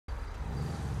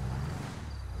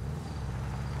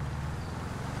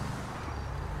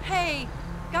Hey,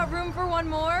 got room for one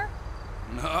more?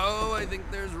 No, I think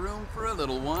there's room for a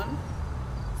little one.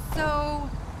 So,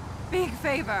 big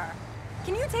favor.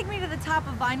 Can you take me to the top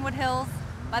of Vinewood Hills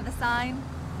by the sign?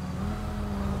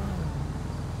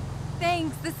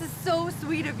 Thanks, this is so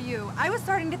sweet of you. I was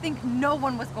starting to think no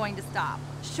one was going to stop.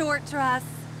 Short dress,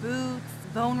 boots,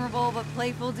 vulnerable but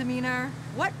playful demeanor.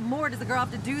 What more does a girl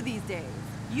have to do these days?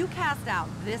 You cast out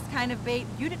this kind of bait,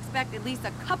 you'd expect at least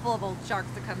a couple of old sharks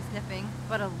to come sniffing.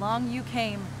 But along you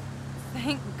came.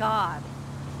 Thank God.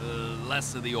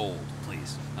 Less of the old,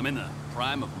 please. I'm in the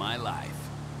prime of my life.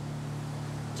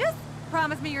 Just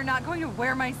promise me you're not going to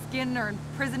wear my skin or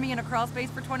imprison me in a crawl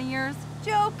space for 20 years.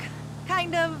 Joke.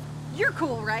 Kind of. You're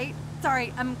cool, right?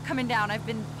 Sorry, I'm coming down. I've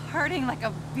been partying like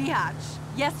a biatch.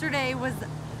 Yesterday was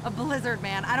a blizzard,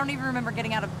 man. I don't even remember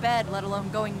getting out of bed, let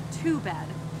alone going to bed.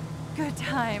 Good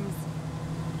times.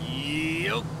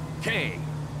 Okay.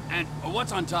 And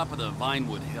what's on top of the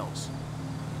Vinewood Hills?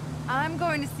 I'm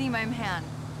going to see my man.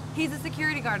 He's a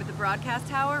security guard at the broadcast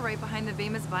tower right behind the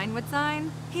famous Vinewood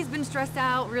sign. He's been stressed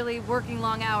out, really working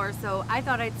long hours, so I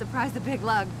thought I'd surprise the big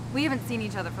lug. We haven't seen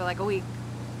each other for like a week.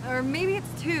 Or maybe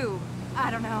it's 2.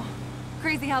 I don't know.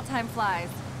 Crazy how time flies.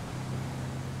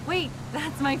 Wait,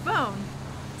 that's my phone.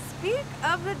 Speak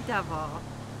of the devil.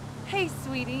 Hey,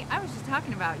 sweetie, I was just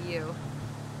talking about you.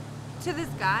 To this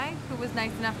guy who was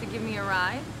nice enough to give me a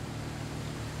ride?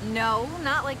 No,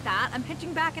 not like that. I'm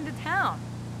hitching back into town.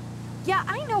 Yeah,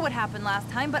 I know what happened last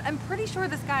time, but I'm pretty sure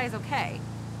this guy is okay.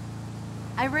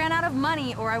 I ran out of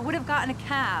money or I would have gotten a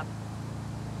cab.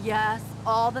 Yes,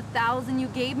 all the 1,000 you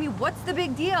gave me, what's the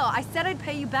big deal? I said I'd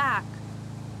pay you back.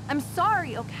 I'm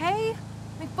sorry, okay?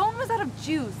 My phone was out of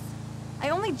juice. I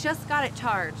only just got it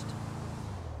charged.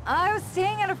 I was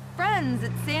staying at a friend's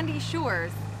at Sandy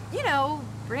Shores. You know,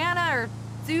 Brianna or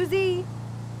Susie.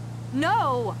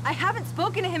 No, I haven't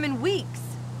spoken to him in weeks.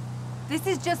 This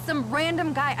is just some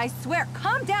random guy, I swear.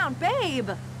 Calm down,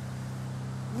 babe.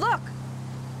 Look,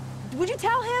 would you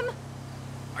tell him?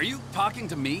 Are you talking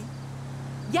to me?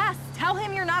 Yes, tell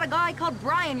him you're not a guy called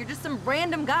Brian, you're just some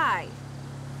random guy.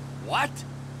 What?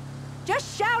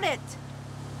 Just shout it.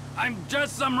 I'm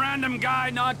just some random guy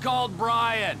not called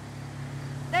Brian.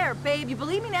 There, babe, you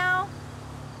believe me now?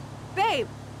 Babe!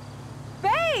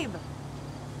 Babe!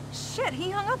 Shit, he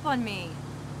hung up on me.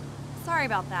 Sorry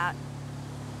about that.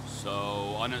 So,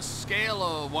 on a scale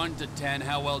of 1 to 10,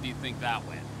 how well do you think that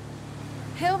went?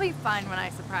 He'll be fine when I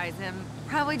surprise him.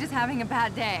 Probably just having a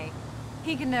bad day.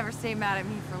 He can never stay mad at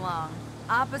me for long.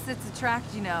 Opposites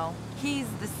attract, you know. He's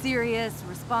the serious,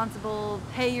 responsible,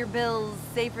 pay your bills,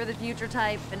 save for the future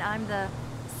type, and I'm the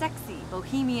sexy,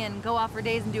 bohemian, go off for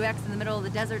days and do X in the middle of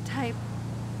the desert type.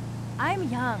 I'm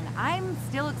young. I'm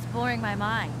still exploring my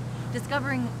mind,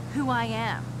 discovering who I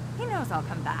am. He knows I'll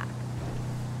come back.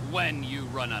 When you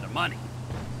run out of money.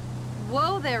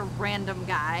 Whoa there, random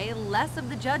guy. Less of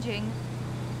the judging.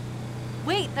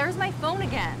 Wait, there's my phone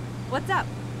again. What's up?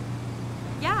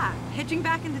 Yeah, hitching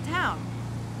back into town.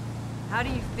 How do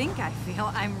you think I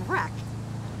feel? I'm wrecked.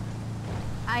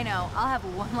 I know, I'll have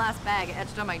one last bag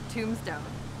etched on my tombstone.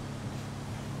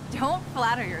 Don't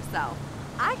flatter yourself.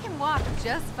 I can walk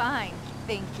just fine,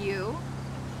 thank you.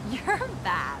 You're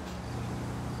bad.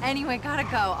 Anyway, gotta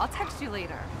go. I'll text you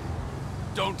later.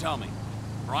 Don't tell me.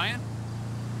 Brian?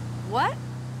 What?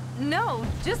 No,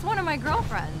 just one of my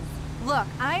girlfriends. Look,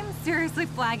 I'm seriously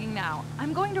flagging now.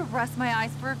 I'm going to rest my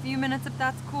eyes for a few minutes if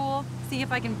that's cool. See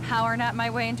if I can power nap my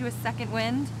way into a second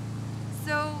wind.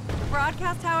 So, the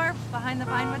broadcast tower behind the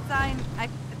Vinewood sign, I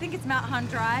think it's Mount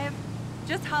Hunt Drive.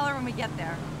 Just holler when we get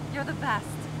there. You're the best.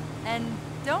 And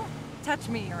don't touch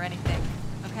me or anything,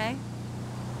 okay?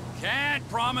 Can't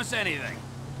promise anything.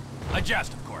 A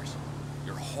jest, of course.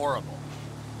 You're horrible.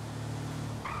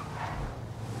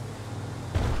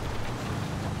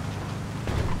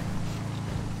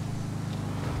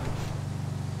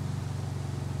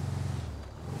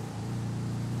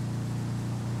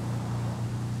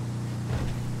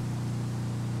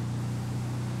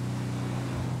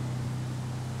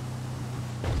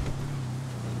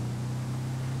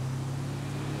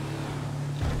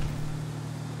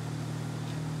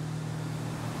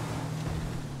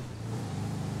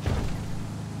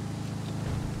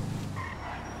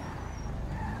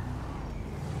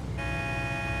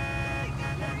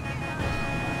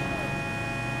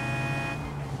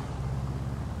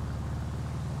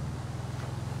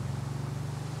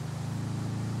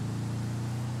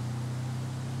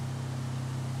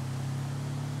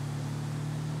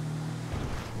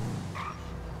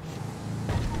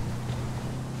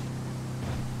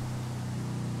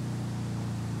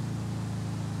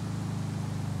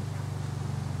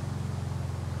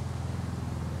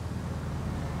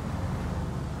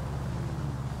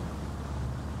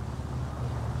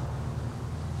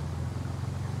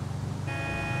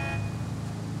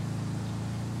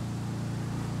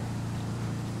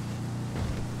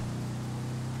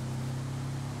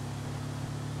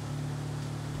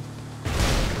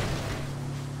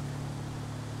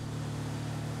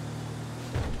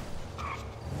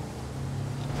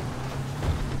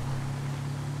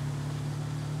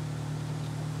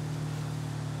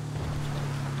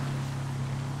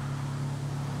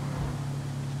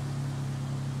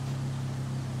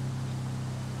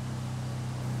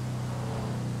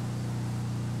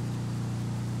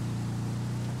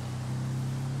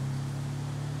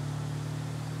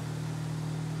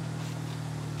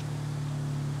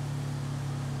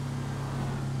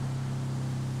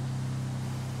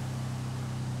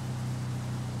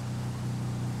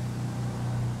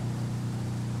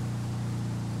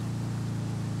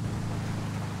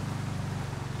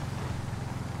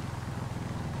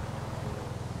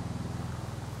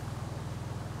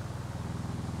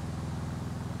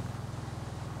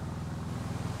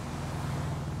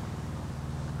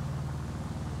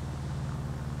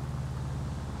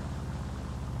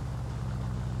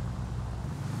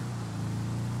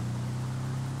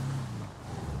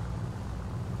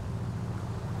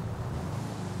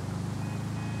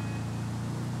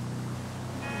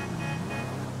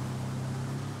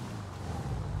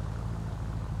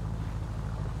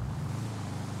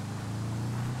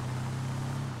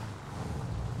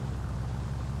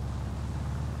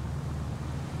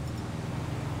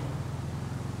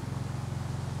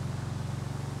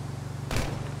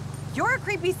 You're a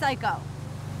creepy psycho.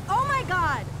 Oh my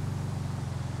god!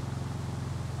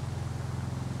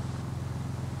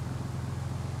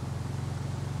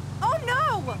 Oh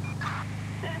no!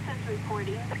 Citizens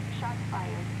reporting shots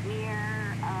fired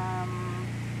near,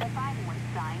 the Vinewood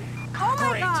sign. Oh my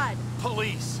Great. god!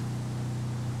 Police!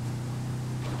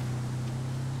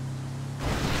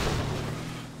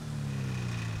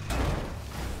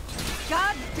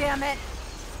 God damn it!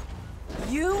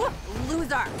 You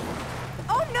loser!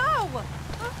 Oh no!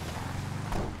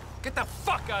 Get the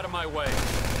fuck out of my way!